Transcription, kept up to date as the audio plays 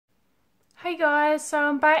Hey guys, so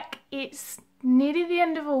I'm back. It's nearly the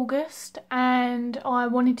end of August and I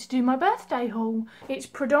wanted to do my birthday haul. It's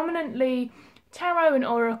predominantly tarot and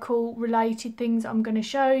oracle related things I'm going to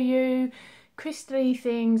show you, crystally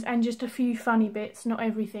things and just a few funny bits, not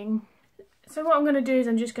everything. So what I'm going to do is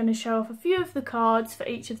I'm just going to show off a few of the cards for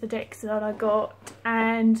each of the decks that I got,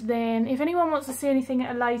 and then if anyone wants to see anything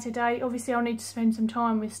at a later date, obviously I'll need to spend some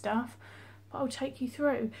time with stuff, but I'll take you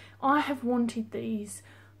through. I have wanted these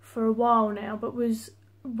for a while now, but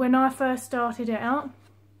when I first started out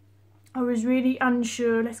I was really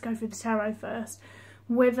unsure, let's go for the tarot first,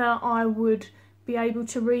 whether I would be able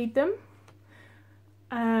to read them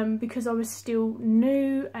because I was still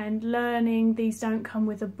new and learning. These don't come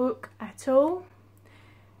with a book at all,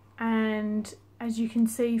 and as you can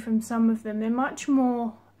see from some of them, they're much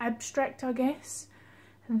more abstract, I guess,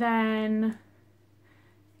 than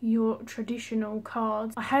your traditional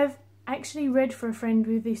cards. I have actually read for a friend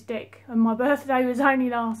with this deck and my birthday was only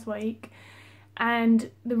last week and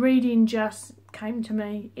the reading just came to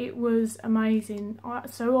me. It was amazing.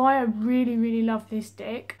 So I really love this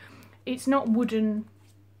deck. It's not wooden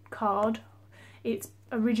card, it's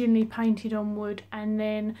originally painted on wood and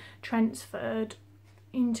then transferred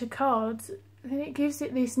into cards, and it gives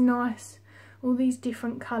it this nice, all these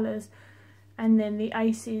different colours, and then the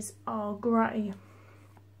aces are grey.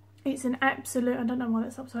 It's an absolute, I don't know why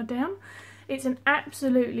that's upside down, it's an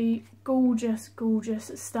absolutely gorgeous,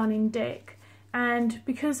 stunning deck. And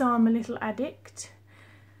because I'm a little addict,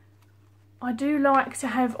 I do like to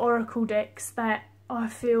have oracle decks that I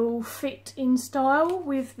feel fit in style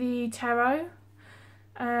with the tarot.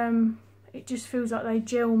 It just feels like they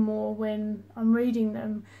gel more when I'm reading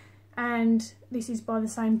them. And this is by the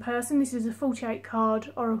same person. This is a 48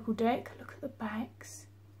 card oracle deck. Look at the backs.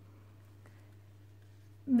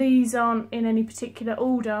 These aren't in any particular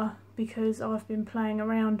order because I've been playing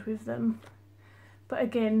around with them. But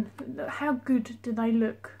again, how good do they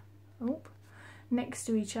look next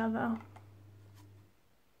to each other?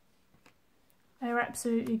 They're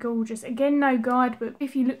absolutely gorgeous. Again, no guidebook.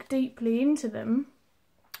 If you look deeply into them,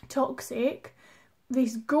 toxic,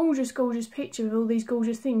 this gorgeous picture of all these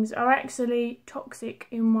gorgeous things are actually toxic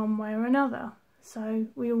in one way or another. So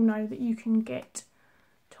we all know that you can get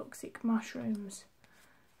toxic mushrooms.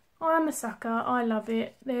 I'm a sucker, I love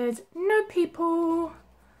it. There's no people.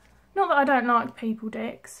 Not that I don't like people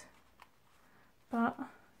decks, but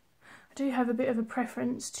I do have a bit of a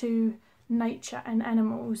preference to nature and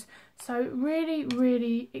animals. So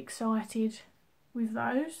really excited with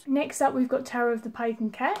those. Next up we've got Tarot of the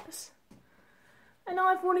Pagan Cats. And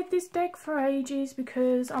I've wanted this deck for ages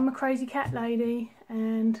because I'm a crazy cat lady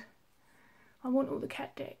and I want all the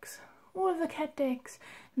cat decks. All of the cat decks.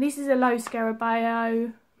 This is a low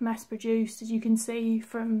Scarabeo, mass produced, as you can see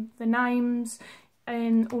from the names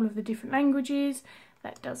in all of the different languages.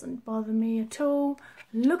 That doesn't bother me at all.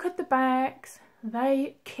 Look at the backs,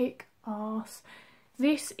 they kick ass.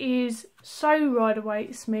 This is so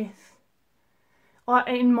Rider-Waite-Smith,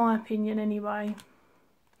 in my opinion anyway.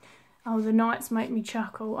 Oh, the knights make me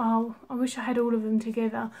chuckle. Oh, I wish I had all of them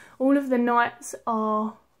together. All of the knights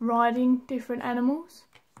are riding different animals.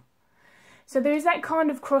 So there is that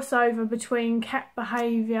kind of crossover between cat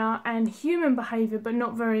behaviour and human behaviour, but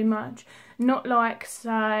not very much. Not like,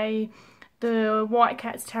 say, the White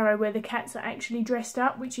Cats Tarot where the cats are actually dressed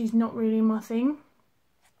up, which is not really my thing.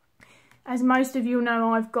 As most of you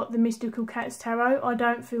know, I've got the Mystical Cats Tarot. I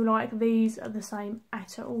don't feel like these are the same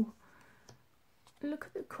at all. Look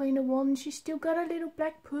at the Queen of Wands, she's still got a little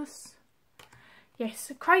black puss.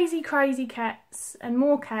 Yes, crazy cats, and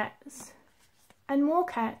more cats, and more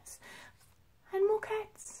cats. And more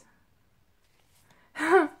cats.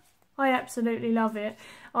 I absolutely love it.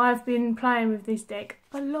 I've been playing with this deck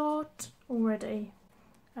a lot already.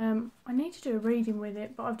 I need to do a reading with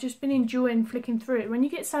it, but I've just been enjoying flicking through it. When you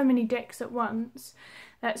get so many decks at once,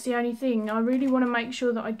 that's the only thing. I really want to make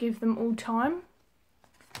sure that I give them all time.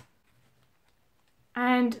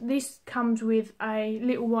 And this comes with a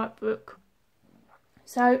little white book.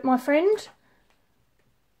 So my friend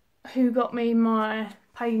who got me my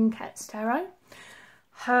Pagan Cats Tarot,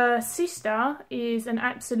 her sister is an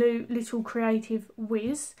absolute little creative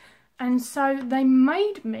whiz, and so they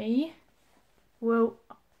made me, well,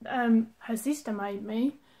 her sister made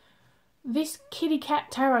me this kitty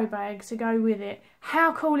cat tarot bag to go with it.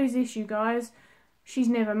 How cool is this, you guys? She's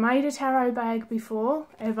never made a tarot bag before,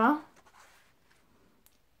 ever.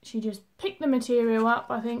 She just picked the material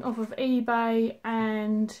up, I think, off of eBay,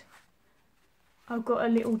 and I've got a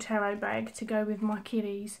little tarot bag to go with my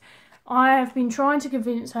kitties. I have been trying to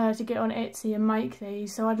convince her to get on Etsy and make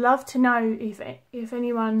these, so I'd love to know if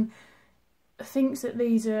anyone thinks that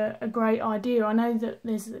these are a great idea. I know that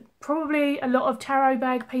there's probably a lot of tarot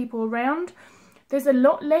bag people around. There's a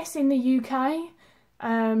lot less in the UK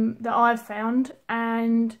that I've found,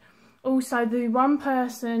 and also the one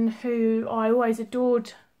person who I always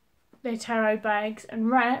adored their tarot bags and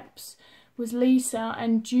wraps was Lisa,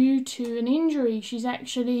 and due to an injury she's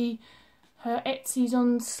actually, her Etsy's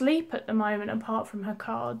on sleep at the moment apart from her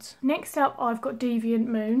cards. Next up I've got Deviant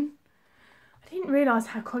Moon. I didn't realise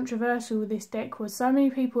how controversial this deck was. So many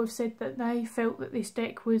people have said that they felt that this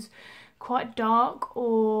deck was quite dark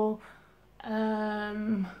or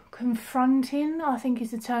confronting, I think is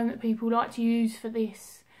the term that people like to use for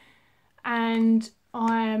this. And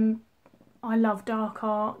I love dark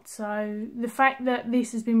art, so the fact that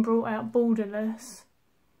this has been brought out borderless,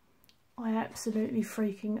 I absolutely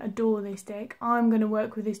freaking adore this deck. I'm going to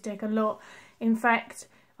work with this deck a lot. In fact,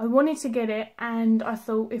 I wanted to get it and I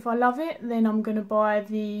thought if I love it, then I'm going to buy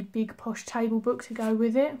the big posh table book to go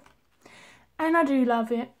with it. And I do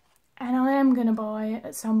love it, and I am going to buy it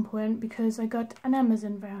at some point because I got an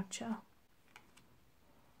Amazon voucher.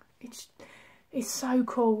 It's so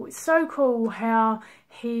cool. It's so cool how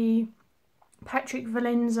Patrick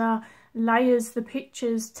Valenza layers the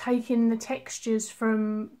pictures, taking the textures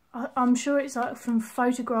from, I'm sure it's like from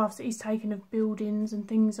photographs that he's taken of buildings and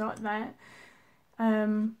things like that.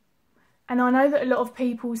 And I know that a lot of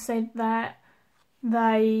people said that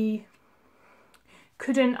they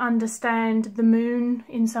couldn't understand the moon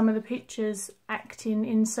in some of the pictures acting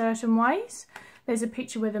in certain ways. There's a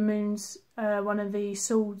picture where the moon's one of the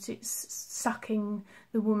swords, it's sucking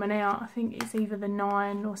the woman out. I think it's either the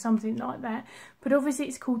 9 or something like that. But obviously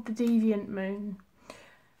it's called the Deviant Moon.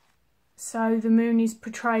 So the moon is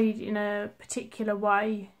portrayed in a particular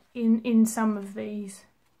way in some of these,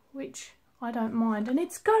 which I don't mind. And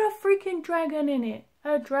it's got a freaking dragon in it.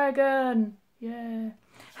 A dragon! Yeah.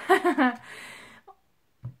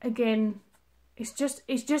 Again, it's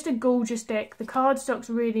just a gorgeous deck. The cardstock's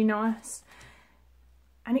really nice.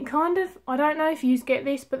 And it kind of, I don't know if you get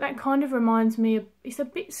this, but that kind of reminds me of, it's a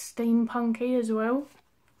bit steampunky as well.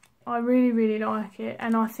 I really, really like it.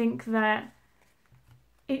 And I think that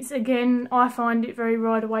it's, again, I find it very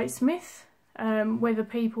Rider-Waite-Smith, whether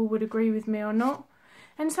people would agree with me or not.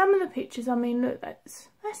 And some of the pictures, I mean, look,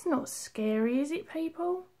 that's not scary, is it,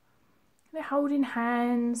 people? They're holding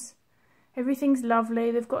hands. Everything's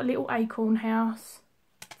lovely. They've got a little acorn house.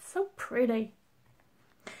 It's so pretty.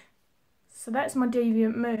 So that's my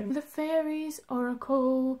Deviant Moon. The Fairies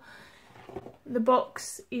Oracle. The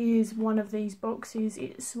box is one of these boxes.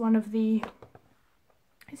 It's one of the...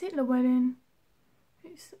 Is it Llewellyn?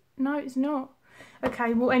 No, it's not.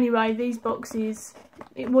 Okay, well anyway, these boxes,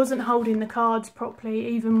 it wasn't holding the cards properly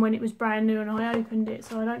even when it was brand new and I opened it,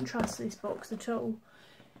 so I don't trust this box at all.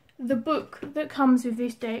 The book that comes with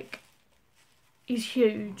this deck is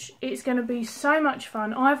huge. It's going to be so much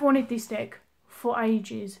fun. I've wanted this deck for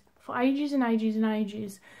ages. For ages and ages and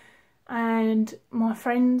ages, and my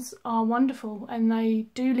friends are wonderful and they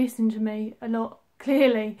do listen to me a lot,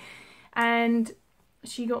 clearly, and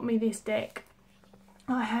she got me this deck.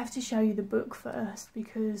 I have to show you the book first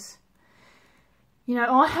because, you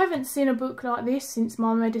know, I haven't seen a book like this since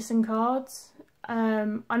my medicine cards.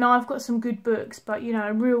 I know I've got some good books, but you know,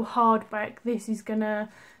 a real hardback, this is gonna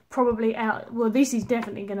probably this is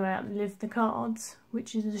definitely gonna outlive the cards,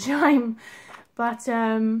 which is a shame. But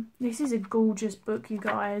this is a gorgeous book, you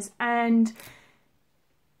guys, and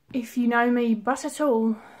if you know me but at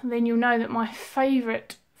all, then you'll know that my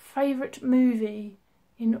favourite movie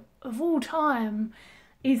of all time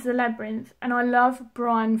is The Labyrinth. And I love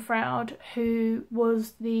Brian Froud, who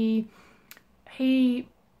was he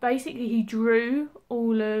drew a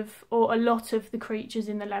lot of the creatures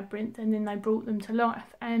in The Labyrinth, and then they brought them to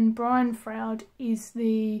life. And Brian Froud is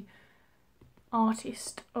the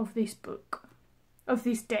artist of this book. Of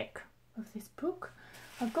this deck, of this book.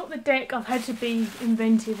 I've got the deck. I've had to be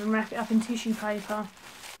inventive and wrap it up in tissue paper.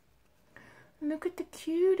 Look at the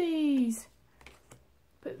cuties.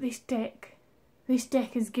 But this deck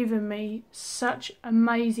has given me such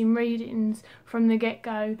amazing readings from the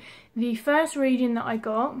get-go. The first reading that I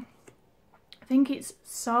got, I think it's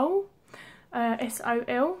Soul,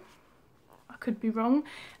 S-O-L. I could be wrong.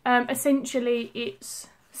 Essentially, it's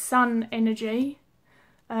sun energy.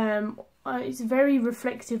 It's very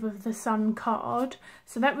reflective of the sun card.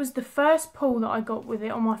 So that was the first pull that I got with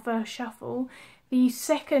it on my first shuffle. The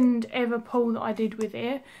second ever pull that I did with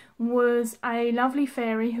it was a lovely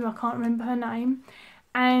fairy who I can't remember her name,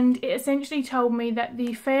 and it essentially told me that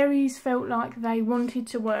the fairies felt like they wanted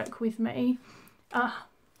to work with me.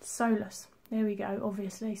 Solus. There we go,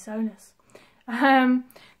 obviously, Solus.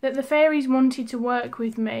 that the fairies wanted to work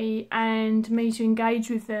with me and me to engage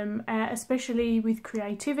with them, especially with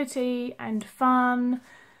creativity and fun.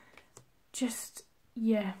 Just,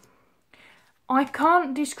 yeah. I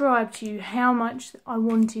can't describe to you how much I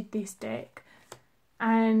wanted this deck,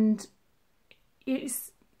 and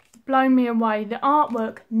it's blown me away. The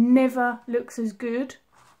artwork never looks as good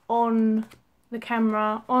on the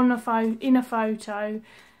camera, in a photo,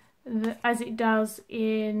 as it does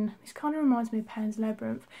in, this kind of reminds me of Pan's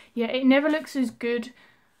Labyrinth. Yeah, it never looks as good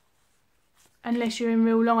unless you're in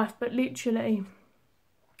real life, but literally,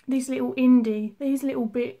 these little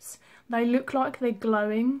bits, they look like they're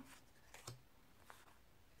glowing.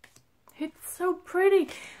 It's so pretty.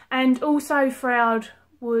 And also Froud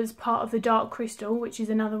was part of the Dark Crystal, which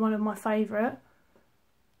is another one of my favourite.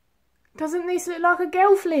 Doesn't this look like a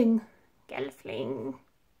gelfling? Gelfling.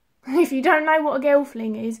 If you don't know what a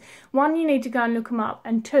gelfling is, one, you need to go and look them up,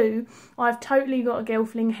 and two, I've totally got a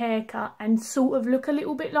gelfling haircut and sort of look a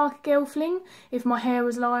little bit like a gelfling if my hair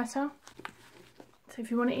was lighter. So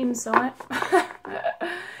if you want an insight.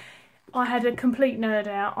 I had a complete nerd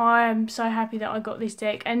out. I am so happy that I got this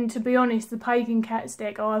deck, and to be honest, the Pagan Cats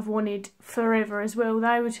deck I've wanted forever as well.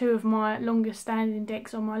 They were two of my longest standing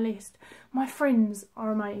decks on my list. My friends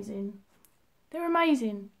are amazing. They're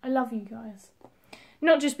amazing. I love you guys.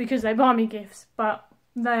 Not just because they buy me gifts, but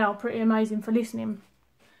they are pretty amazing for listening.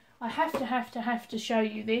 I have to show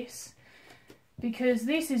you this, because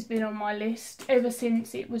this has been on my list ever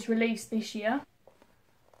since it was released this year.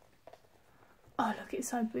 Oh look, it's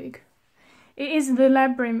so big. It is The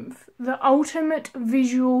Labyrinth, the ultimate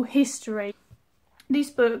visual history. This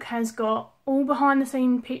book has got all behind the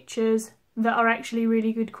scenes pictures that are actually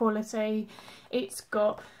really good quality. It's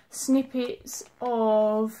got snippets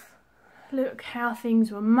of, look how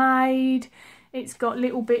things were made. It's got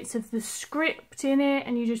little bits of the script in it,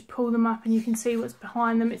 and you just pull them up and you can see what's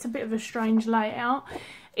behind them. It's a bit of a strange layout.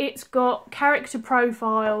 It's got character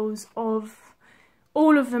profiles of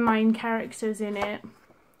all of the main characters in it.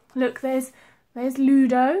 Look, there's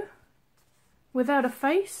Ludo without a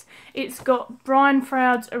face. It's got Brian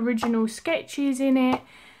Froud's original sketches in it.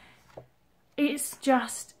 It's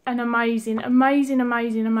just an amazing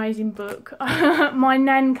book. My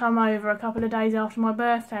nan come over a couple of days after my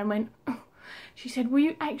birthday and went, she said, will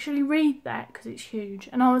you actually read that? Because it's huge.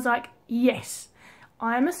 And I was like, yes,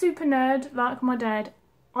 I am a super nerd like my dad.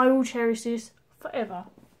 I will cherish this forever.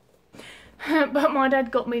 But my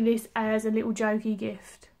dad got me this as a little jokey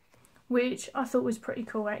gift, which I thought was pretty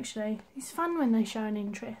cool actually. It's fun when they show an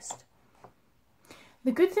interest.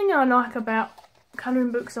 The good thing I like about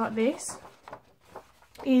colouring books like this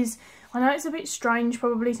is, I know it's a bit strange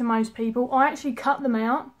probably to most people, I actually cut them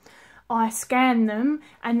out, I scan them,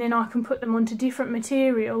 and then I can put them onto different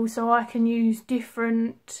materials, so I can use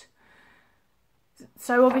different...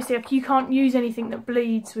 So obviously you can't use anything that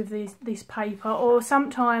bleeds with this paper, or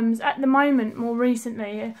sometimes, at the moment, more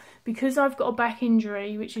recently, because I've got a back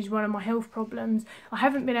injury, which is one of my health problems, I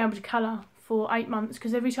haven't been able to colour for 8 months,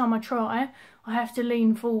 because every time I try, I have to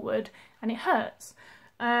lean forward and it hurts.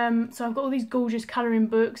 So I've got all these gorgeous colouring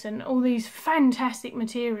books and all these fantastic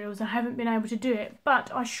materials. I haven't been able to do it,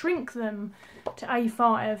 but I shrink them to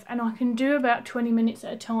A5 and I can do about 20 minutes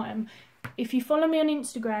at a time. If you follow me on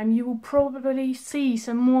Instagram, you will probably see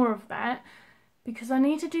some more of that, because I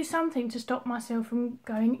need to do something to stop myself from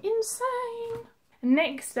going insane.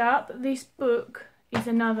 Next up, this book is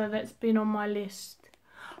another that's been on my list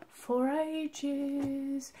for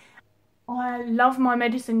ages. I love my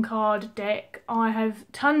medicine card deck. I have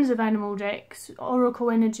tons of animal decks, oracle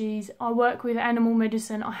energies. I work with animal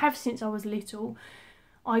medicine. I have since I was little.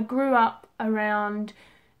 I grew up around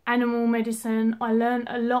animal medicine. I learned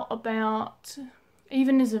a lot about,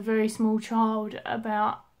 even as a very small child,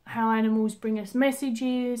 about how animals bring us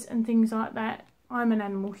messages and things like that. I'm an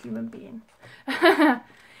animal human being.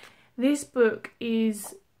 This book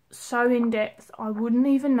is so in depth, I wouldn't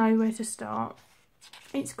even know where to start.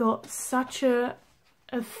 It's got such a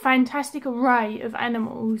fantastic array of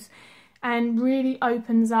animals, and really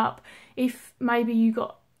opens up, if maybe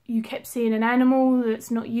you kept seeing an animal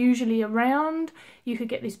that's not usually around, you could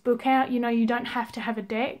get this book out. You know, you don't have to have a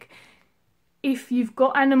deck. If you've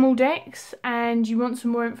got animal decks and you want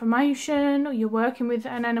some more information, or you're working with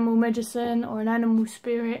an animal medicine or an animal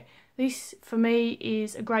spirit, this for me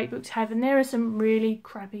is a great book to have. And there are some really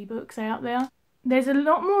crappy books out there. There's a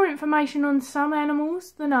lot more information on some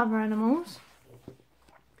animals than other animals.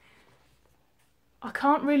 I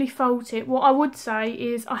can't really fault it. What I would say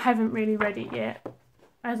is I haven't really read it yet.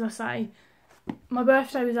 As I say, my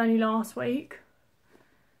birthday was only last week.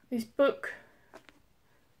 This book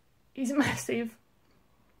is massive.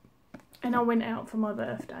 and I went out for my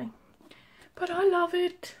birthday. But I love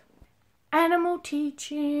it. Animal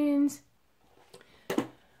teachings.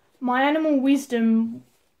 My animal wisdom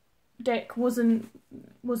deck wasn't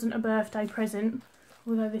a birthday present,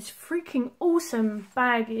 although this freaking awesome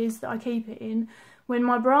bag is that I keep it in. When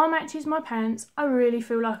my bra matches my pants, I really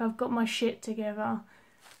feel like I've got my shit together.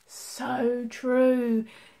 So true.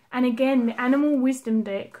 And again, the animal wisdom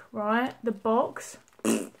deck, right? The box.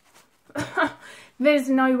 There's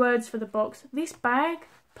no words for the box. This bag,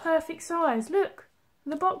 perfect size. Look,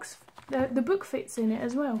 the box, the book fits in it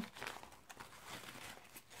as well.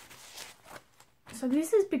 So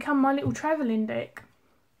this has become my little travelling deck.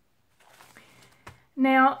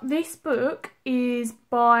 Now, this book is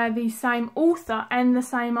by the same author and the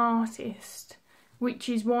same artist, which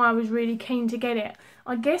is why I was really keen to get it.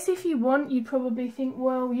 I guess if you want, you'd probably think,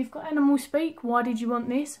 well, you've got Animal Speak, why did you want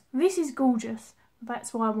this? This is gorgeous.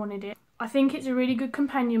 That's why I wanted it. I think it's a really good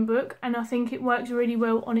companion book, and I think it works really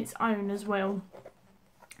well on its own as well.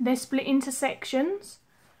 They're split into sections.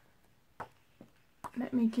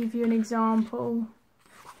 Let me give you an example.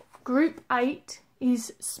 Group 8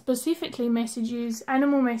 is specifically messages,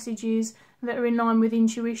 animal messages that are in line with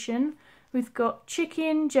intuition. We've got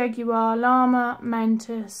chicken, jaguar, llama,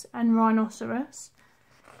 mantis and rhinoceros.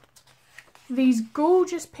 These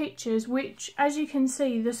gorgeous pictures, which as you can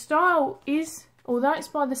see, the style is, although it's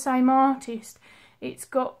by the same artist, it's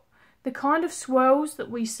got the kind of swirls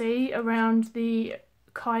that we see around the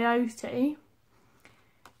coyote.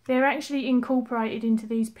 They're actually incorporated into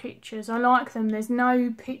these pictures. I like them. There's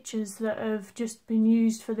no pictures that have just been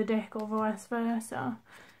used for the deck or vice versa.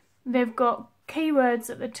 They've got keywords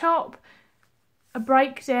at the top, a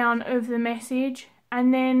breakdown of the message,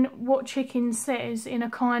 and then what chicken says in a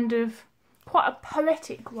kind of quite a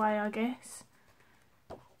poetic way, I guess.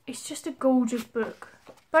 It's just a gorgeous book.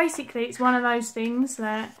 Basically, it's one of those things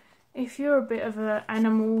that if you're a bit of an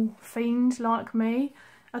animal fiend like me,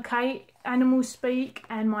 okay, Animal Speak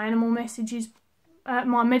and my animal messages,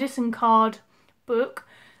 my medicine card book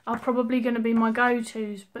are probably going to be my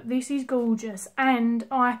go-tos, but this is gorgeous, and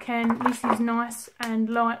this is nice and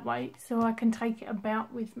lightweight, so I can take it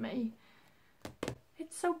about with me.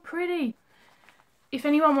 It's so pretty. If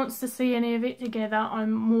anyone wants to see any of it together,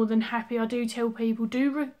 I'm more than happy. I do tell people,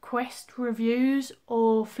 do request reviews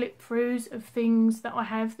or flip throughs of things that I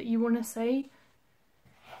have that you want to see.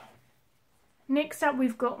 Next up,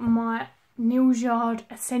 we've got my Nils Yard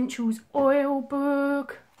Essentials Oil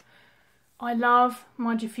book. I love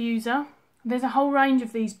my diffuser. There's a whole range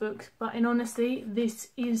of these books, but in honesty, this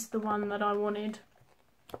is the one that I wanted.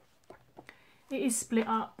 It is split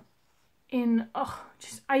up in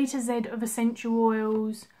just A to Z of essential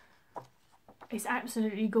oils. It's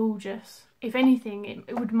absolutely gorgeous. If anything,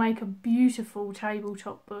 it would make a beautiful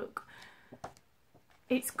tabletop book.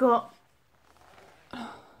 It's got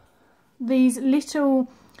these little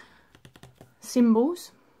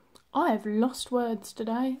symbols. I have lost words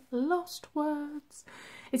today. Lost words.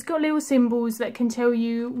 It's got little symbols that can tell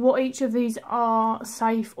you what each of these are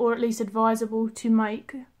safe or at least advisable to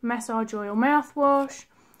make. Massage oil mouthwash.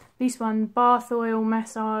 This one, bath oil,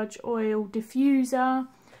 massage oil diffuser.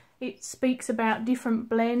 It speaks about different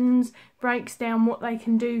blends, breaks down what they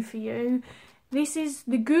can do for you. This is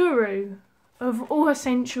the guru of all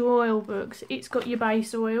essential oil books. It's got your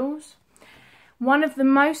base oils. One of the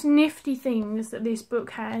most nifty things that this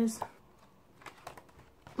book has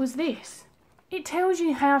was this. It tells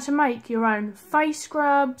you how to make your own face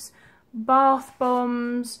scrubs, bath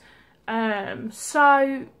bombs,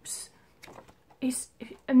 soaps,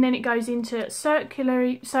 and then it goes into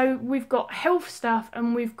circular. So we've got health stuff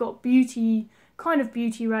and we've got beauty, kind of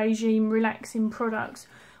beauty regime, relaxing products,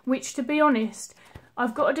 which, to be honest,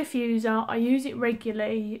 I've got a diffuser, I use it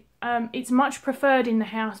regularly. It's much preferred in the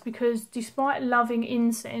house because despite loving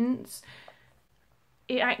incense,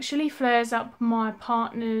 it actually flares up my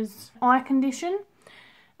partner's eye condition,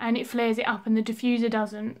 and it flares it up and the diffuser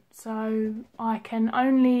doesn't. So I can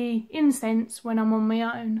only incense when I'm on my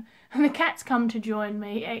own. And the cat's come to join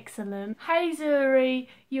me. Excellent. Hey Zuri,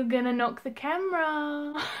 you're gonna knock the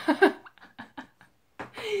camera.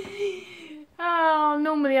 Oh,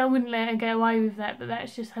 normally I wouldn't let her get away with that, but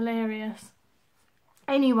that's just hilarious.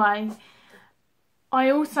 Anyway, I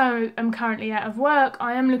also am currently out of work.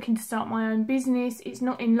 I am looking to start my own business. It's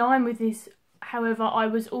not in line with this. However, I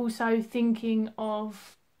was also thinking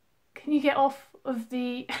of, can you get off of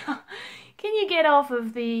the, can you get off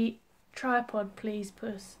of the tripod, please,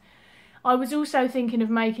 puss? I was also thinking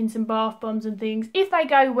of making some bath bombs and things. If they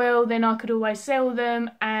go well, then I could always sell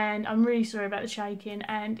them, and I'm really sorry about the shaking.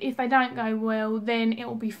 And if they don't go well, then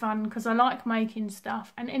it'll be fun because I like making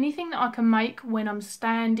stuff. And anything that I can make when I'm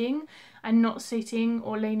standing and not sitting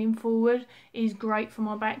or leaning forward is great for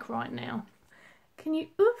my back right now. Can you...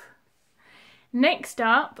 Oof. Next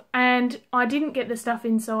up, and I didn't get the stuff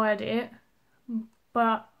inside it,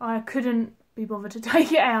 but I couldn't be bothered to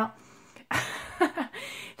take it out.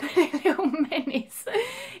 The little menace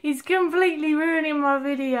is completely ruining my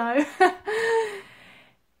video.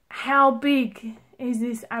 How big is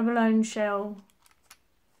this abalone shell?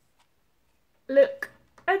 Look,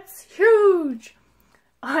 it's huge.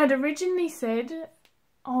 I had originally said,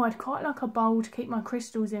 oh, I'd quite like a bowl to keep my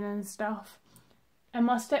crystals in and stuff. And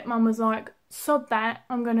my stepmum was like, sod that,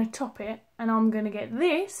 I'm going to top it and I'm going to get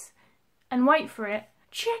this and wait for it.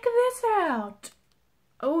 Check this out.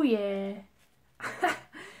 Oh yeah.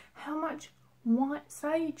 How much white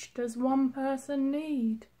sage does one person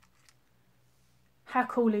need? How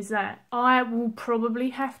cool is that? I will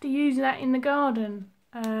probably have to use that in the garden,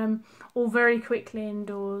 or very quickly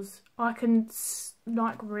indoors. I can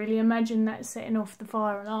like really imagine that setting off the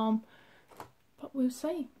fire alarm, but we'll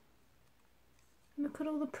see. Look at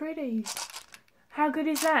all the pretties. How good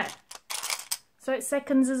is that? So it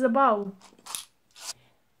seconds as a bowl.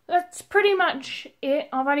 That's pretty much it.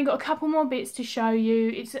 I've only got a couple more bits to show you.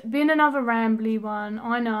 It's been another rambly one,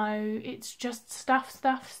 I know. It's just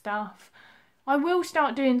stuff. I will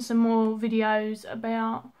start doing some more videos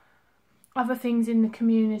about other things in the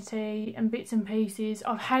community and bits and pieces.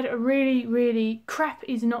 I've had a really, crap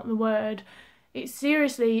is not the word. It's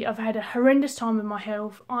seriously, I've had a horrendous time with my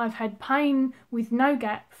health. I've had pain with no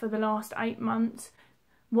gap for the last 8 months.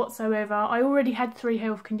 Whatsoever. I already had 3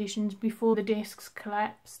 health conditions before the discs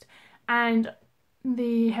collapsed, and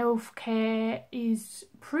the healthcare is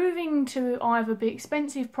proving to either be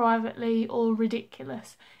expensive privately or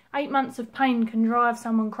ridiculous. 8 months of pain can drive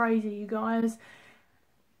someone crazy, you guys.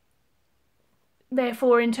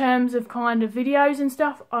 Therefore, in terms of kind of videos and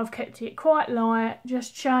stuff, I've kept it quite light,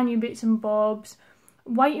 just showing you bits and bobs.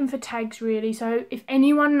 Waiting for tags really, so if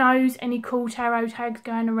anyone knows any cool tarot tags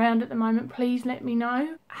going around at the moment, please let me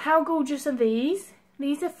know. How gorgeous are these?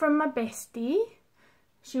 These are from my bestie.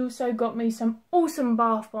 She also got me some awesome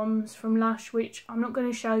bath bombs from Lush, which I'm not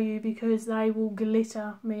going to show you because they will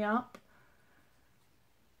glitter me up.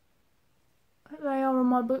 But they are on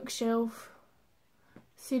my bookshelf,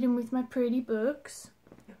 sitting with my pretty books.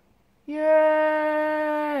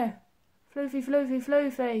 Yeah!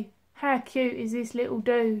 Floofy. How cute is this little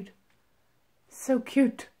dude? So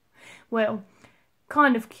cute. Well,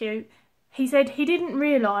 kind of cute. He said he didn't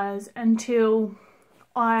realise until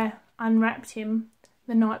I unwrapped him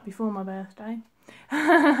the night before my birthday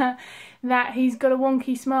that he's got a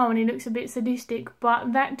wonky smile and he looks a bit sadistic,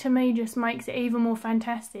 but that to me just makes it even more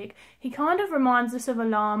fantastic. He kind of reminds us of a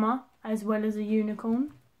llama as well as a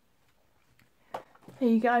unicorn. There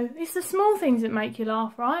you go. It's the small things that make you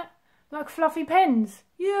laugh, right? Like fluffy pens.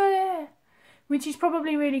 Yeah. Which is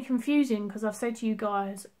probably really confusing because I've said to you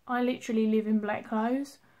guys, I literally live in black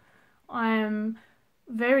clothes. I am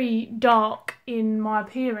very dark in my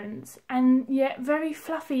appearance and yet very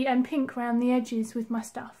fluffy and pink around the edges with my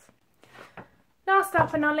stuff. Last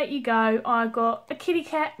up, and I'll let you go, I got a kitty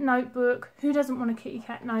cat notebook. Who doesn't want a kitty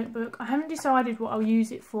cat notebook? I haven't decided what I'll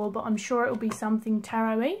use it for, but I'm sure it'll be something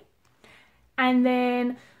tarot-y. And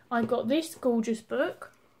then I got this gorgeous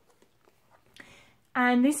book.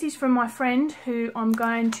 And this is from my friend who I'm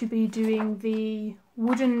going to be doing the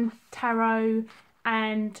wooden tarot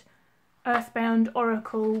and earthbound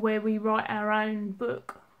oracle where we write our own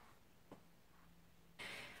book.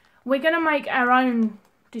 We're going to make our own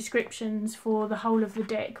descriptions for the whole of the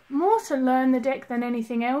deck. More to learn the deck than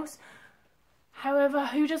anything else. However,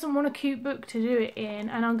 who doesn't want a cute book to do it in?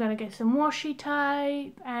 And I'm going to get some washi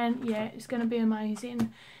tape and yeah, it's going to be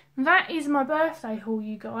amazing. That is my birthday haul,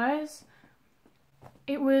 you guys.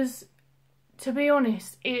 It was, to be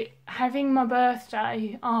honest, having my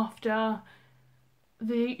birthday after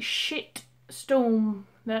the shit storm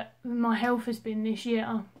that my health has been this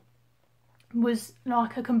year was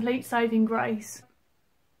like a complete saving grace.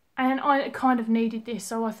 And I kind of needed this,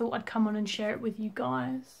 so I thought I'd come on and share it with you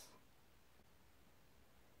guys.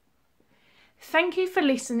 Thank you for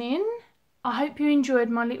listening. I hope you enjoyed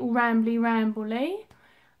my little rambly.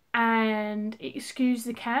 And excuse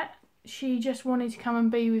the cat. She just wanted to come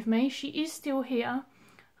and be with me. She is still here.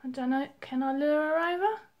 I don't know. Can I lure her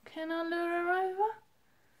over? Can I lure her over?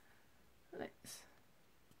 Let's.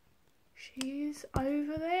 She is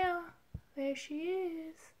over there. There she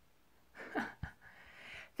is.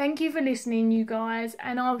 Thank you for listening, you guys,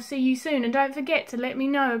 and I'll see you soon. And don't forget to let me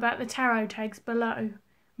know about the tarot tags below.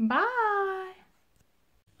 Bye!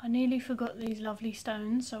 I nearly forgot these lovely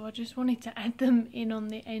stones, so I just wanted to add them in on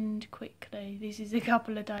the end quickly. This is a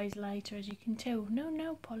couple of days later, as you can tell. No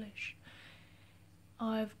nail polish.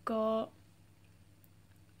 I've got...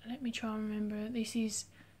 let me try and remember. This is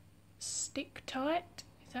Stick Tight.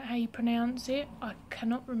 Is that how you pronounce it? I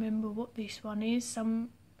cannot remember what this one is.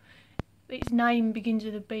 Its name begins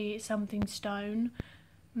with a B. It's something stone.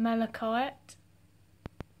 Malachite.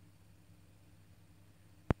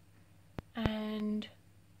 And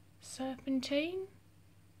Serpentine.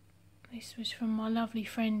 This was from my lovely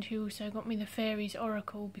friend who also got me the Fairies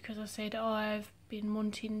Oracle, because I said I've been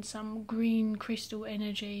wanting some green crystal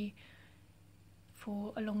energy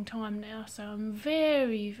for a long time now, so I'm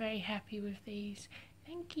very, very happy with these.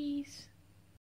 Thank yous.